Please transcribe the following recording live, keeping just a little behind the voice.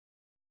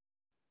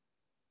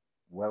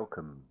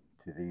Welcome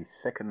to the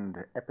second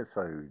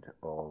episode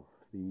of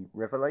the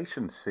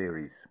Revelation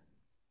series.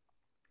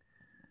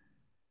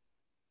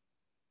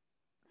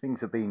 Things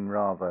have been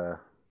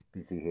rather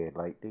busy here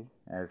lately,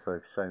 as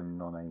I've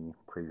shown on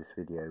a previous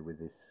video with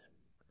this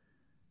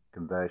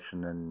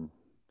conversion and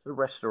the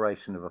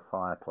restoration of a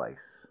fireplace.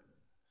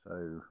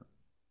 So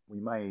we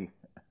may,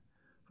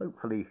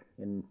 hopefully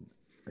in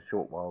a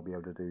short while, be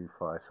able to do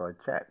fireside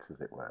chats, as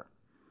it were.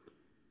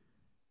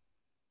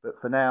 But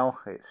for now,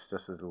 it's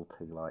just a little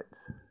tea light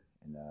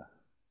in a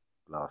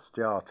glass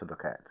jar to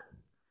look at.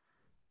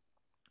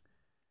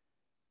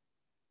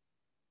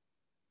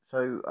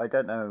 So I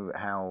don't know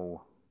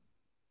how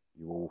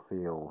you all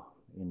feel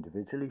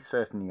individually.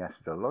 Certainly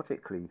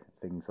astrologically,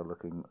 things are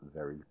looking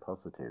very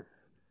positive.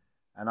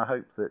 And I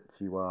hope that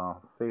you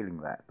are feeling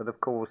that. But of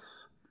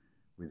course,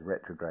 with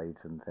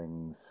retrogrades and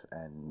things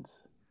and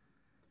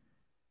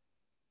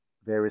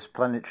various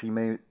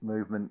planetary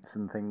movements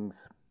and things,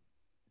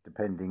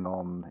 depending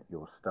on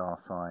your star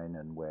sign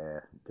and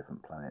where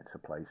different planets are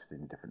placed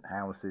in different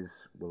houses,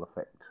 will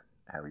affect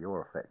how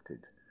you're affected.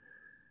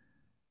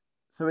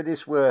 So it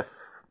is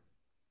worth,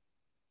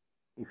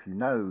 if you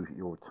know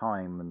your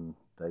time and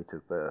date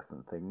of birth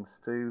and things,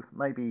 to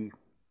maybe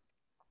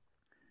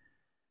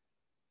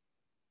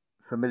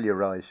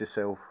familiarise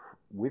yourself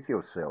with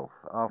yourself.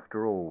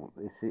 After all,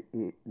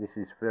 this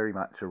is very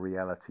much a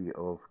reality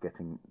of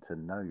getting to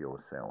know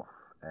yourself,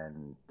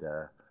 and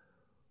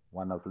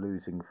one of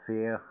losing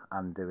fear,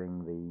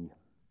 undoing the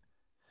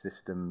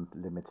system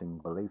limiting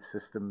belief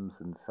systems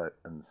and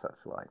such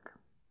like.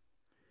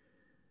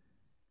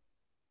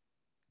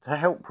 To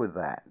help with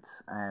that,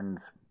 and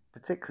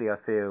particularly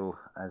I feel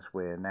as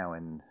we're now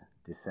in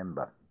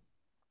December,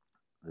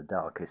 the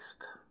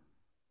darkest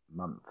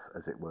month,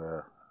 as it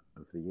were,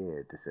 of the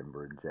year,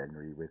 December and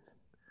January, with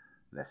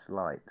less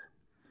light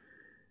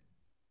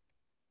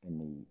in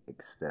the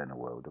external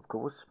world, of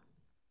course.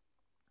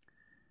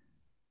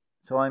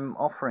 So I'm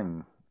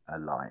offering a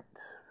light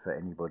for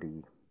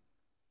anybody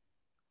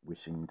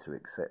wishing to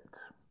accept.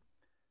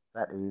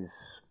 That is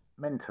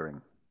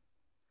mentoring.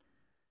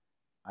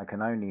 I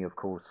can only, of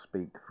course,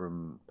 speak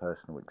from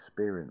personal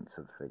experience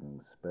of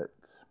things, but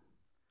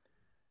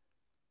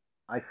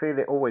I feel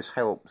it always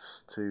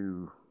helps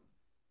to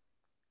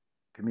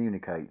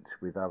communicate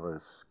with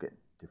others, get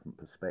different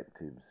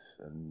perspectives,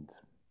 and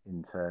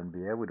in turn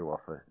be able to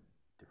offer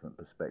different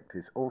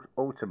perspectives.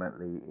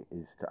 Ultimately, it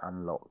is to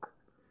unlock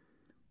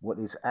what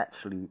is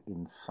actually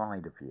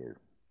inside of you.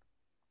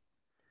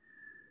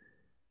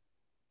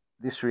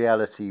 This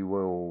reality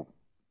will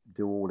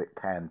do all it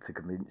can to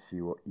convince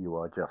you you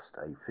are just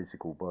a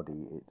physical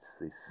body. It's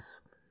this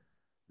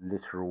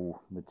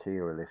literal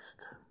materialist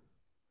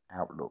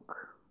outlook.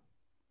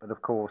 But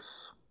of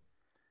course,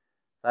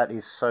 that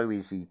is so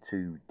easy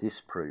to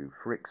disprove.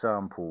 For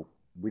example,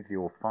 with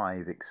your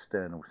 5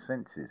 external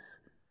senses,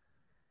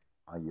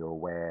 are you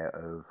aware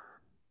of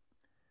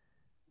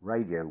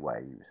radio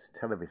waves,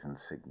 television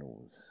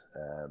signals,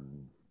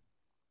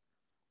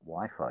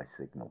 Wi-Fi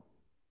signal?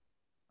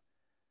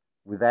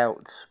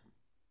 Without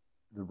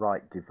the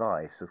right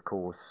device, of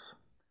course,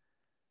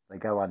 they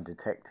go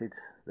undetected,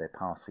 they're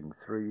passing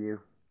through you,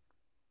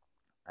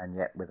 and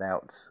yet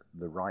without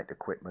the right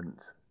equipment,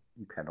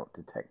 you cannot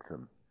detect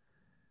them.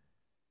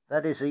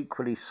 That is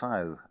equally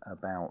so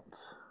about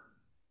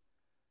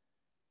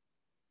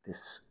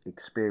this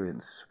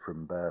experience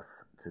from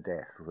birth to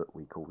death that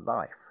we call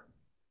life.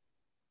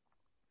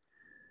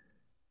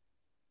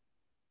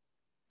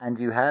 And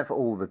you have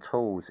all the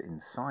tools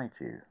inside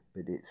you,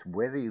 but it's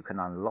whether you can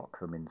unlock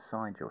them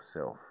inside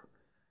yourself.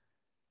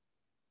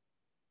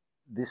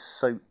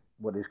 This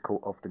what is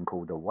often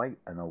called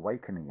an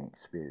awakening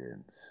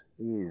experience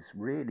is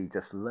really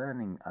just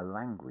learning a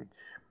language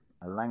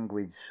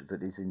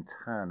that is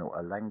internal,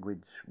 a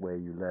language where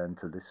you learn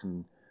to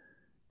listen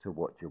to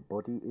what your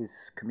body is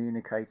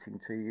communicating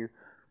to you,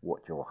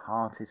 what your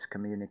heart is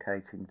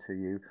communicating to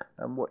you,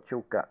 and what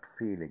your gut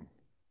feeling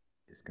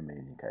is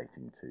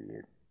communicating to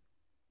you.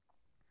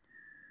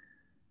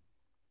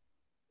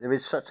 There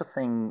is such a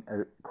thing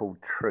called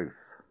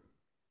truth.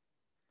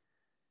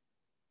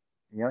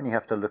 You only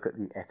have to look at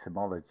the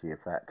etymology of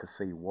that to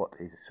see what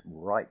is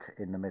right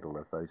in the middle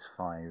of those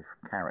 5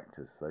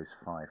 characters, those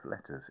 5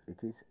 letters. It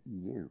is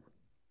you.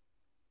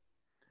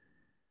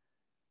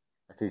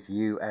 It is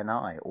you and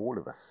I, all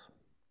of us.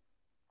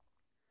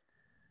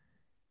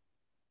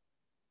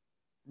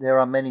 There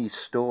are many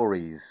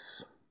stories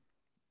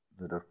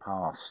that have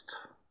passed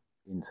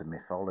into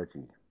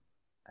mythology,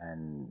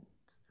 and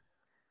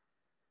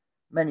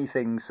many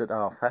things that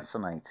are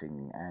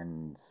fascinating,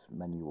 and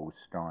many will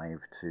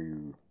strive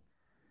to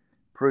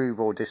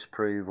prove or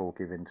disprove or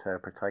give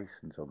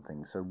interpretations on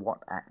things. So what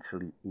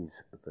actually is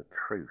the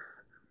truth?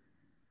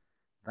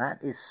 That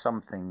is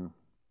something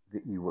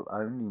that you will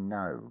only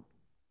know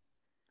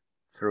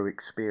through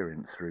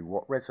experience, through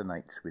what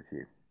resonates with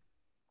you.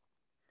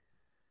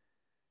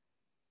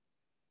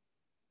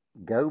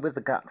 Go with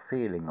the gut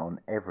feeling on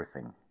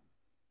everything.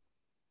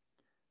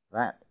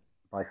 That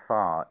by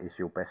far is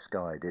your best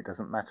guide. It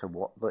doesn't matter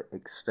what the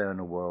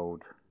external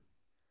world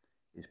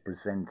is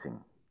presenting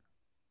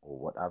or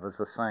what others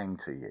are saying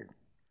to you.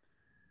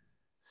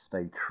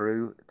 Stay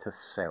true to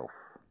self.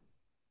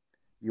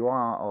 You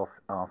are,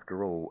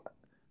 after all,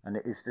 and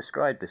it is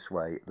described this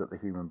way, that the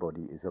human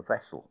body is a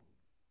vessel.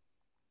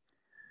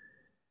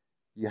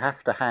 You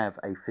have to have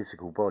a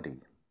physical body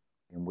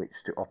in which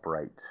to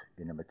operate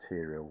in a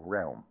material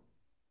realm.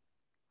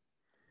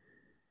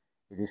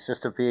 It is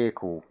just a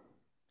vehicle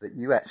that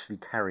you actually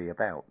carry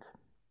about.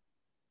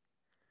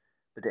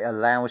 But it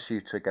allows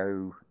you to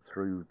go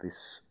through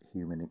this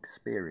human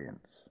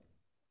experience.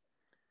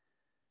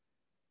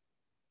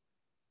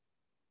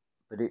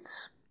 But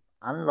it's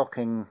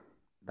unlocking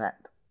that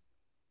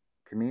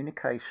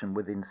communication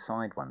with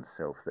inside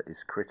oneself that is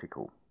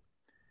critical.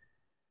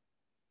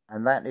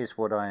 And that is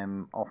what I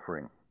am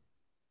offering.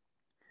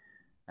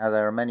 Now,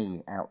 there are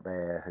many out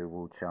there who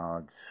will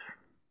charge,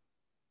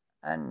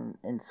 and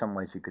in some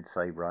ways you could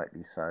say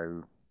rightly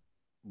so,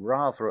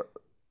 rather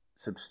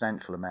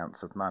substantial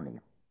amounts of money.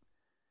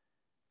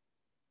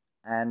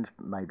 And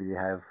maybe they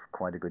have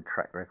quite a good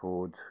track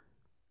record,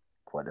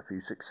 quite a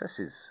few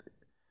successes.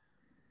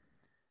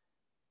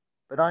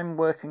 But I'm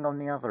working on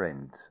the other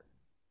end.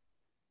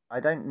 I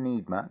don't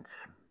need much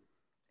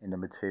in a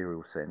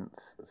material sense,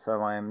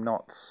 so I am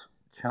not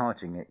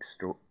charging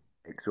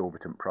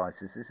exorbitant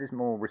prices. This is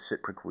more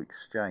reciprocal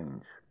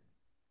exchange.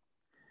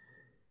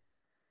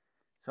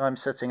 So I'm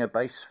setting a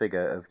base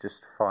figure of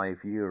just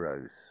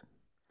 €5.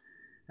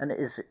 And it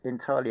is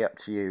entirely up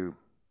to you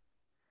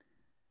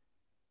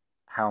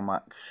how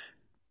much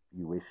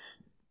you wish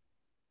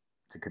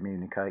to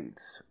communicate.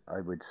 I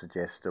would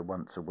suggest a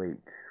once a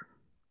week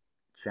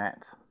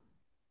chat.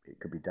 It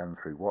could be done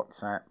through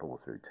WhatsApp or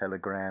through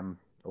Telegram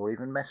or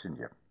even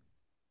Messenger.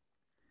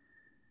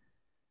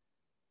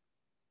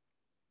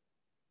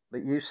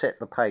 But you set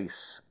the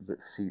pace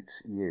that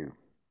suits you.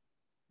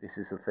 This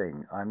is the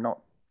thing. I'm not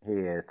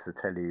here to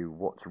tell you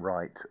what's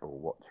right or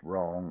what's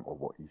wrong or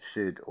what you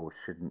should or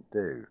shouldn't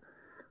do.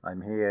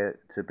 I'm here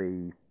to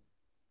be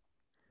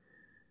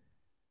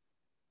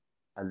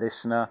a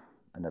listener,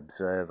 an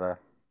observer,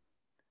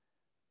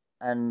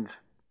 and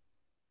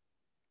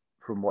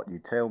from what you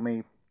tell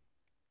me,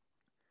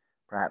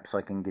 perhaps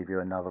I can give you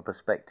another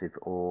perspective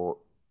or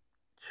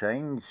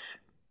change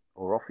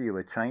or offer you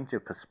a change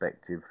of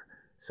perspective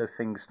so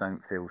things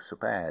don't feel so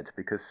bad.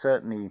 Because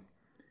certainly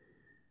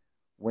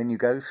when you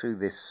go through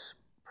this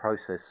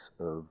process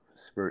of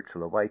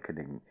spiritual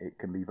awakening, it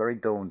can be very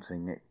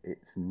daunting.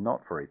 It's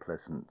not very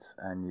pleasant,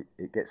 and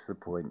it gets to the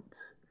point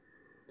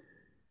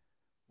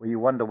where you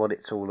wonder what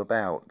it's all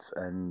about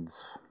and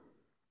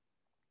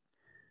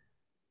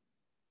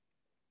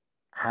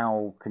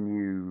how can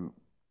you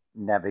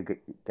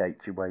navigate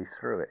your way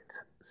through it.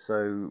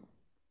 So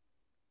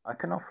I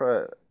can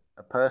offer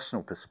a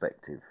personal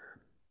perspective.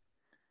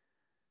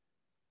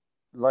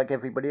 Like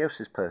everybody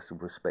else's personal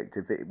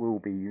perspective, it will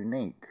be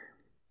unique.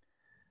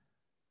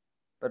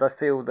 But I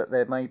feel that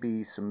there may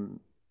be some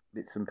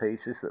bits and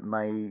pieces that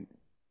may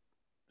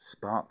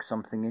spark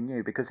something in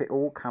you, because it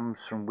all comes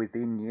from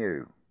within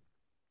you.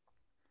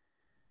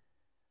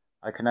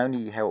 I can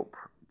only help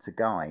to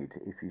guide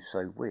if you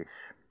so wish.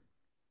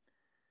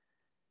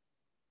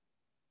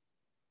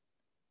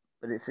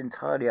 But it's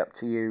entirely up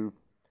to you,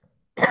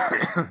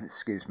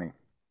 excuse me,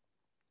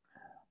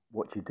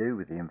 what you do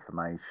with the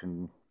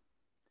information.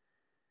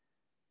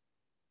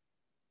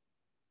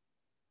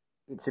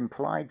 It's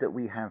implied that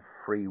we have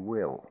free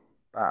will,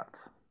 but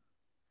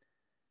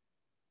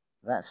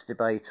that's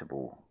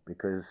debatable,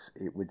 because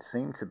it would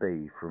seem to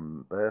be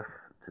from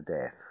birth to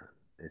death,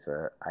 there's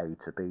A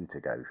to B to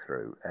go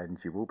through, and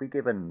you will be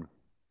given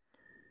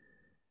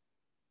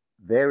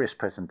various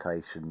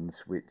presentations,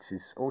 which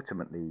is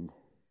ultimately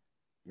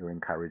you're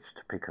encouraged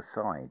to pick a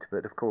side.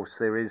 But of course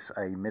there is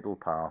a middle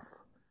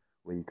path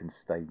where you can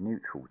stay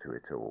neutral to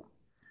it all.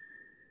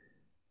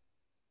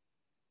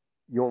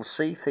 You'll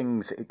see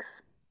things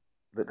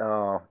that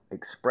are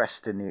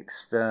expressed in the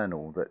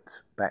external that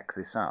back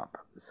this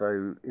up.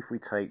 So if we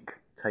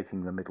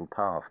taking the middle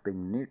path,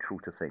 being neutral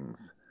to things,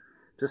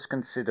 just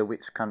consider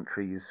which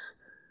countries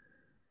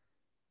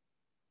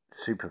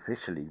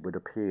superficially would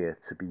appear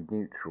to be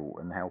neutral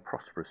and how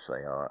prosperous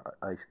they are.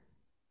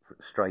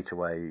 Straight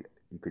away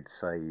you could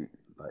say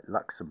like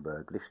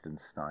Luxembourg,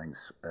 Liechtenstein,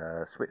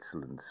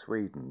 Switzerland,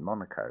 Sweden,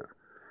 Monaco.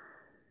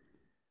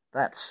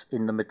 That's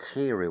in the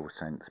material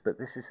sense, but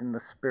this is in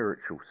the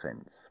spiritual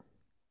sense.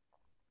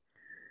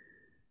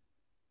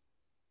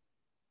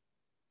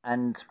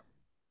 And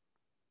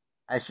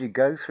as you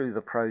go through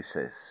the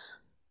process,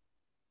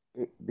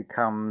 it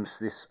becomes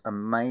this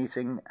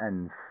amazing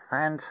and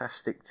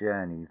fantastic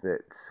journey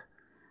that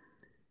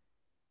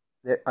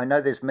I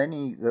know there's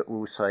many that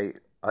will say,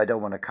 I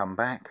don't want to come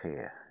back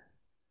here.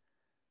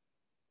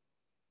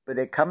 But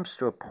it comes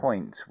to a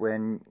point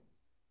when,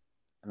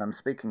 and I'm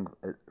speaking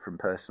from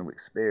personal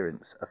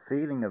experience, a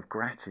feeling of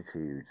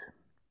gratitude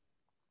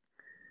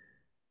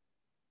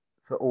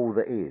for all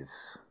that is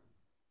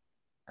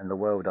and the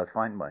world I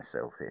find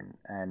myself in.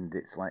 And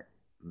it's like,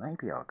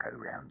 maybe I'll go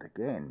round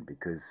again,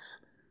 because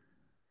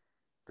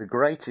the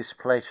greatest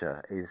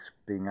pleasure is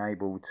being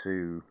able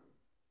to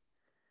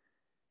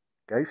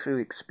go through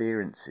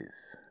experiences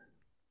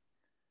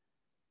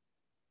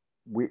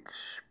which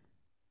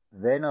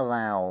then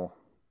allow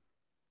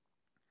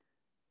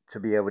to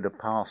be able to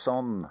pass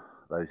on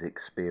those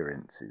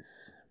experiences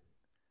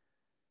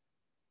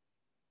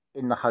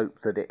in the hope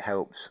that it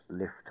helps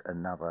lift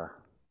another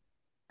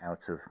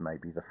out of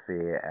maybe the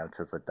fear, out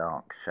of the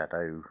dark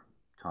shadow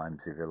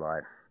times of your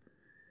life.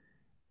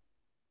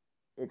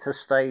 It's a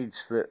stage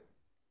that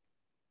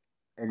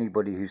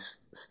anybody who's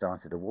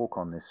started to walk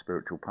on this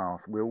spiritual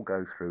path will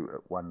go through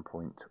at one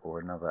point or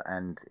another,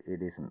 and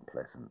it isn't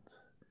pleasant.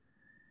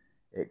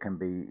 It can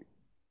be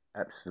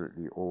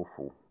absolutely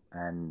awful,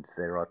 and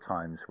there are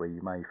times where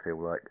you may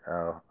feel like,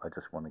 oh, I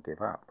just want to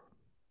give up.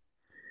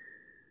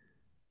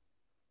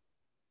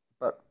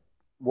 But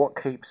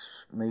what keeps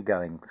me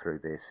going through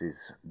this is,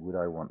 would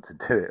I want to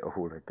do it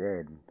all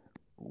again?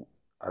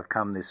 I've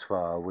come this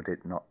far, would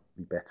it not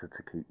be better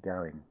to keep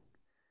going,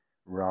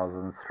 rather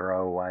than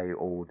throw away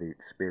all the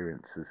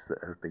experiences that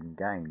have been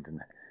gained?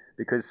 And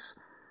because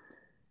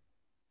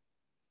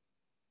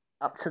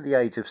up to the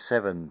age of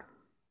 7,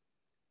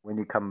 when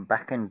you come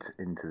back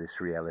into this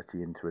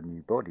reality, into a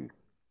new body,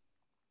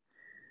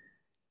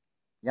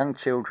 young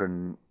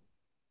children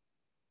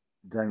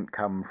don't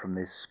come from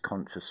this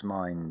conscious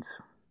mind.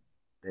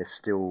 They're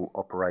still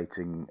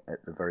operating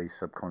at the very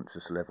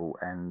subconscious level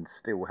and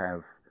still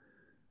have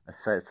a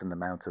certain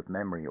amount of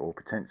memory, or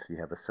potentially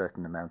have a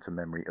certain amount of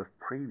memory of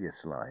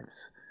previous lives.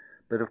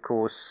 But of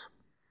course,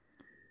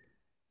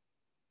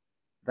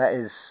 that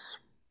is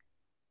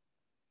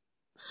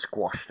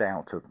squashed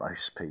out of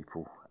most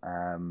people.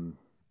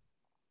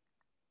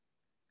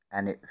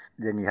 And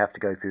then you have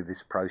to go through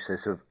this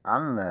process of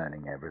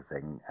unlearning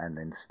everything and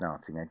then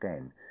starting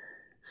again,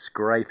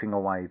 scraping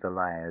away the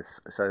layers.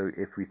 So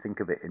if we think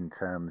of it in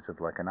terms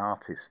of like an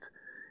artist,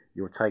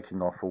 you're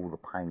taking off all the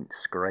paint,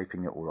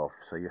 scraping it all off,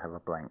 so you have a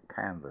blank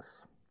canvas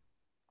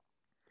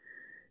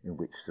in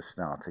which to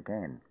start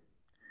again.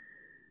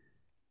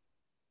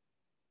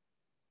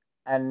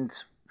 And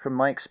from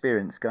my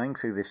experience going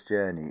through this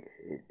journey,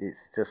 it's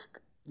just,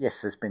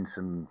 yes, there's been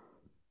some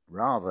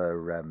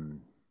rather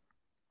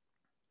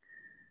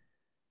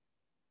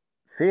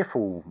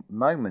fearful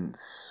moments,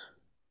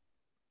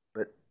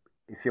 but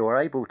if you're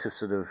able to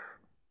sort of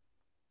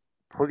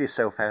pull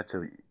yourself out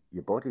of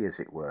your body, as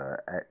it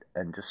were,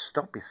 and just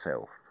stop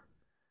yourself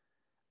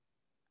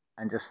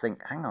and just think,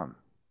 hang on,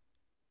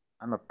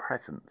 I'm a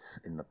presence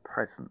in the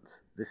present.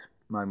 This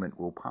moment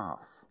will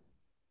pass.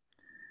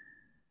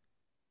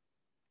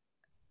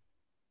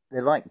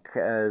 They're like,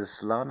 as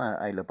Lana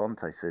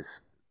Elabonte says,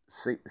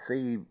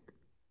 see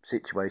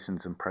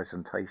situations and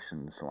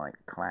presentations like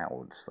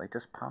clouds. They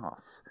just pass.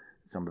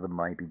 Some of them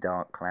may be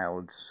dark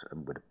clouds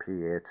and would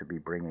appear to be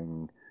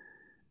bringing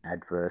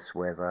adverse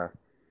weather.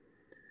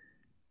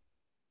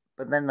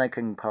 But then they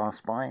can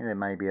pass by. There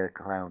may be a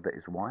cloud that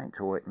is white,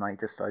 or it may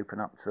just open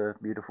up to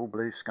beautiful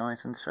blue skies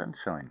and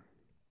sunshine.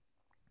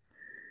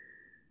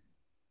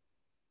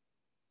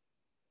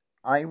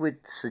 I would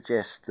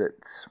suggest that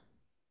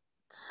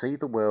see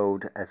the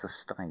world as a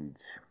stage.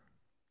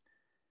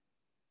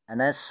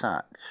 And as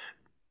such,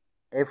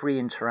 every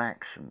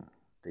interaction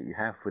that you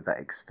have with that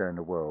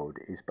external world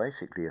is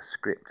basically a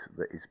script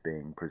that is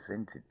being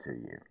presented to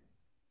you.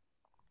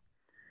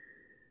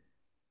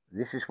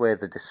 This is where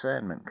the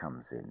discernment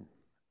comes in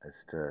as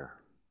to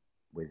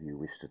whether you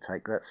wish to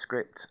take that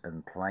script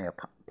and play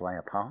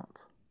a part,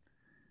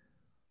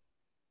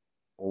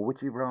 or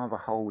would you rather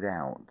hold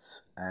out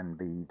and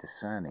be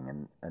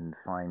discerning and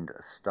find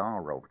a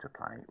star role to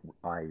play,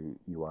 i.e.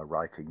 you are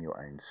writing your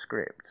own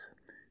script.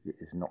 It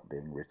is not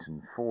being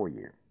written for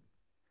you.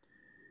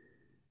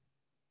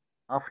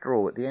 After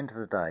all, at the end of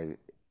the day,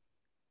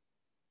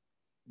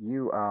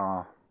 you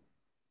are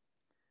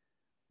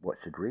what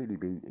should really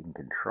be in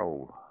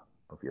control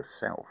of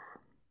yourself.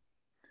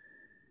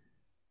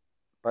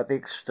 But the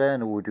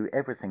external will do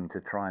everything to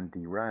try and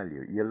derail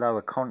you. Your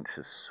lower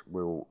conscious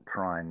will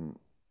try and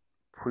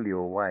pull you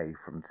away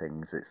from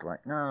things. It's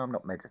like, no, I'm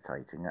not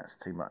meditating. That's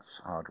too much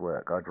hard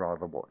work. I'd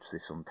rather watch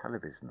this on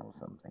television or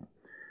something.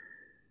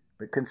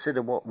 But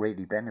consider what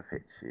really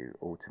benefits you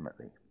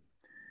ultimately.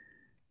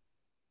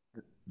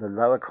 The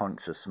lower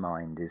conscious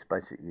mind is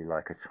basically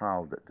like a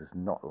child that does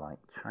not like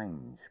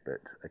change.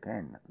 But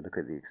again, look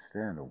at the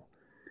external.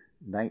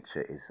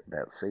 Nature is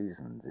about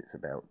seasons. It's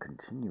about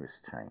continuous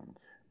change.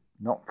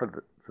 Not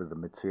for the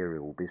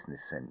material business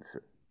sense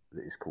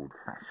that is called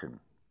fashion,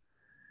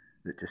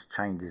 that just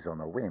changes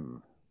on a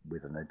whim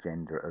with an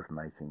agenda of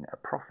making a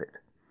profit.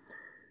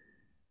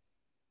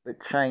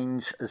 But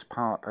change as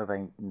part of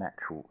a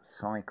natural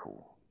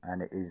cycle,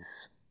 and it is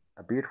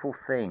a beautiful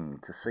thing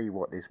to see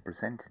what is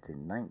presented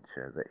in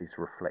nature that is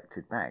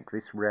reflected back.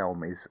 This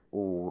realm is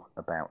all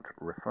about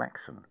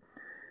reflection.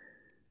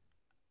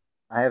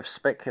 I have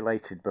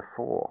speculated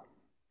before.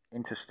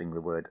 Interesting,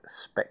 the word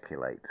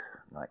speculate,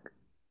 like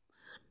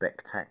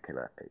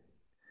spectacular.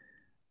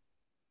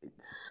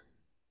 It's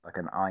like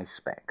an eye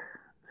speck,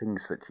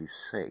 things that you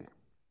see.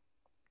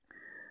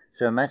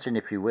 So imagine,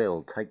 if you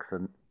will,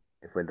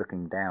 if we're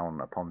looking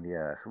down upon the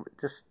earth,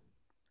 just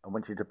I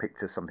want you to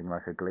picture something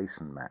like a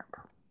Gleason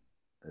map.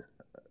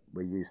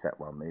 We use that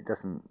one. It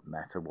doesn't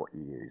matter what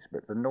you use,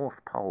 but the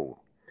North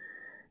Pole,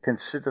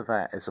 consider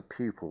that as a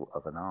pupil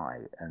of an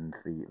eye, and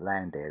the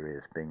land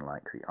areas being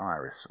like the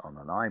iris on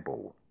an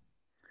eyeball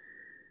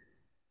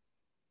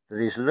that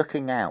is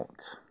looking out.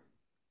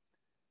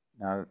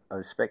 Now,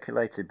 I've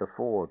speculated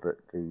before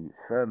that the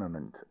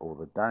firmament or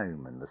the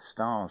dome and the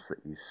stars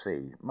that you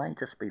see may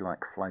just be like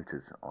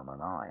floaters on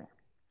an eye.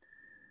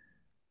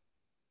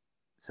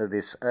 So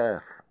this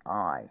Earth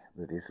eye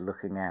that is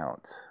looking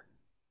out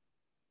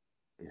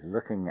is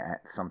looking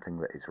at something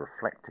that is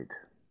reflected,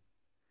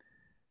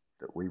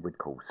 that we would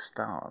call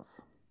stars,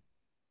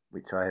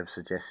 which I have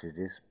suggested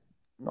is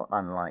not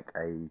unlike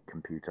a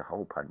computer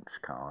hole punch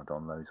card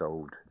on those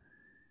old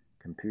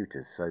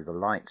computers. So the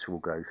lights will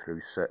go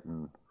through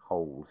certain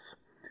holes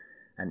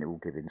and it will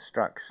give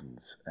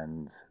instructions,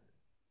 and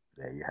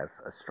there you have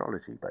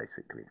astrology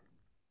basically.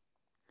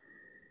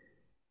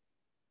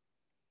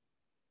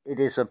 It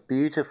is a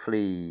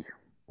beautifully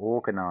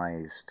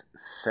organized,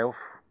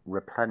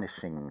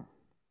 self-replenishing,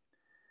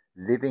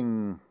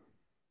 living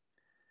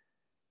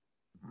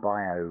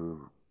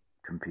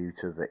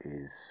biocomputer that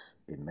is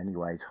in many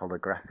ways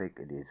holographic.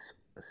 It is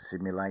a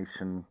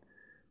simulation.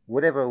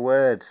 Whatever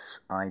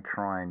words I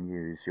try and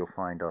use, you'll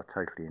find are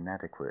totally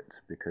inadequate,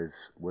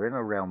 because we're in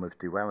a realm of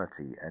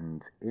duality,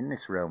 and in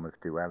this realm of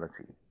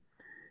duality,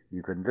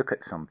 you can look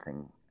at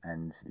something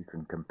and you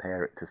can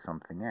compare it to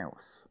something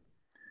else.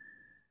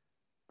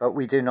 But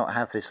we do not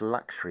have this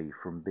luxury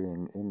from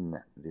being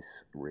in this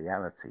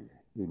reality,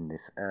 in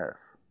this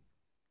earth.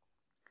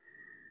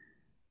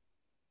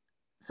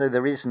 So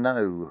there is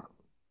no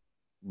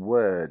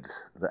word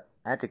that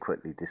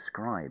adequately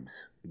describes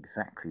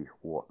exactly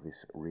what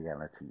this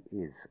reality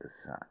is as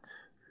such.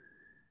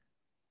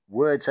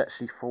 Words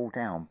actually fall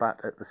down, but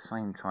at the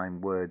same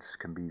time words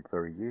can be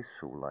very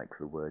useful, like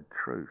the word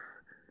truth.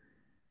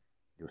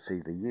 You'll see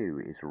the U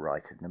is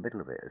right in the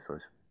middle of it, as I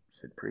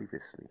said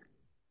previously.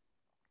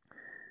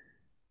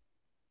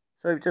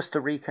 So just to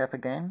recap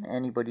again,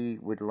 anybody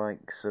would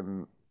like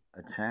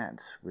a chat,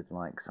 would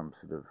like some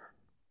sort of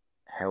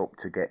help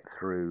to get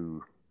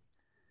through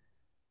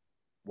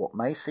what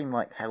may seem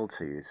like hell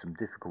to you, some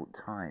difficult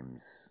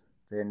times,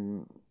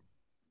 then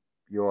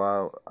I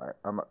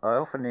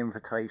offer an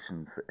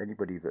invitation for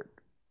anybody that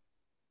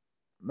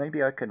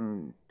maybe I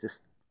can just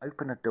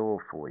open a door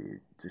for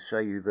you to show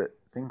you that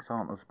things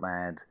aren't as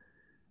bad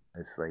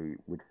as they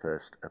would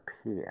first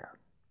appear.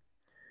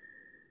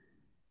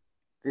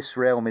 This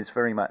realm is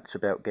very much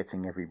about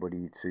getting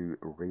everybody to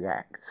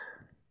react,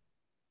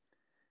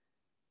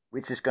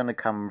 which is going to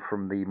come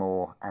from the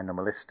more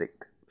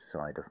animalistic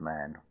side of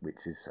man,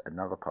 which is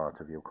another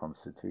part of your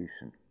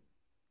constitution.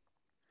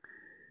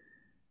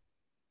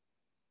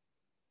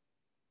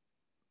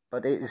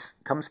 But it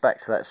comes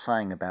back to that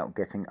saying about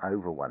getting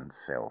over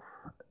oneself.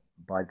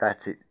 By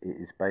that it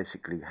is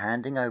basically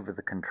handing over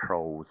the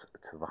controls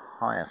to the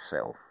higher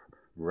self,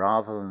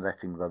 rather than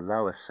letting the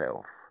lower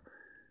self,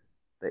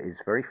 that is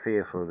very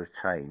fearful of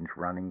change,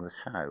 running the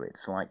show.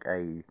 It's like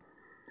a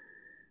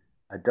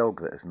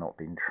dog that has not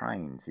been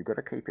trained. You've got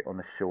to keep it on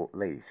a short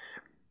leash,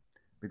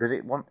 because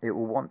it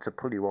will want to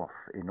pull you off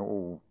in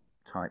all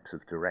types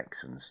of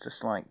directions,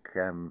 just like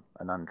an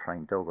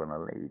untrained dog on a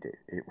lead.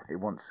 It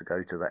wants to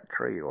go to that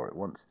tree, or it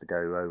wants to go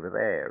over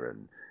there,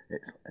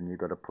 and you've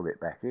got to pull it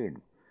back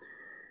in.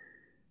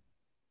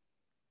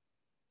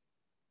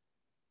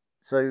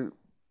 So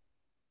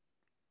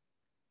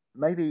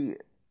maybe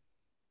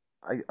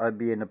I'd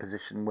be in a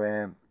position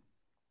where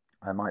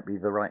I might be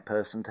the right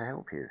person to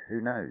help you.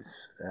 Who knows?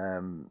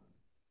 The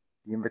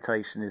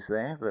invitation is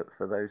there that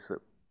for those that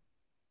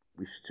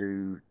wish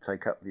to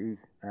take up the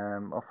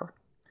offer.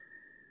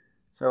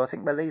 So I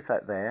think we'll leave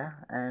that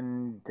there,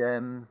 and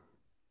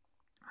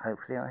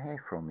hopefully I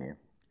hear from you.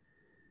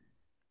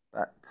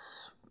 But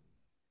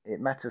it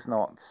matters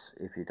not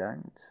if you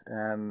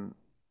don't.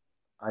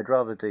 I'd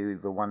rather do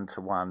the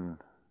one-to-one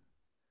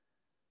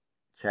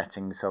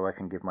chatting so I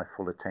can give my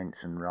full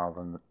attention rather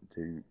than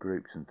do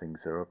groups and things.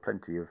 There are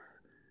plenty of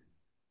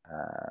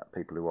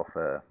people who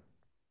offer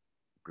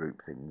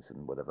group things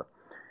and whatever.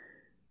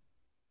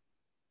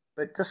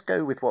 But just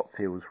go with what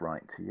feels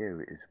right to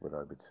you is what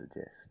I would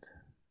suggest.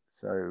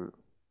 So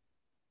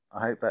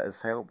I hope that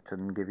has helped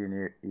and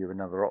given you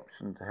another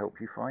option to help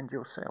you find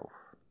yourself.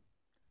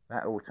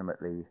 That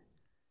ultimately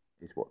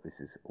is what this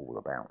is all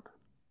about.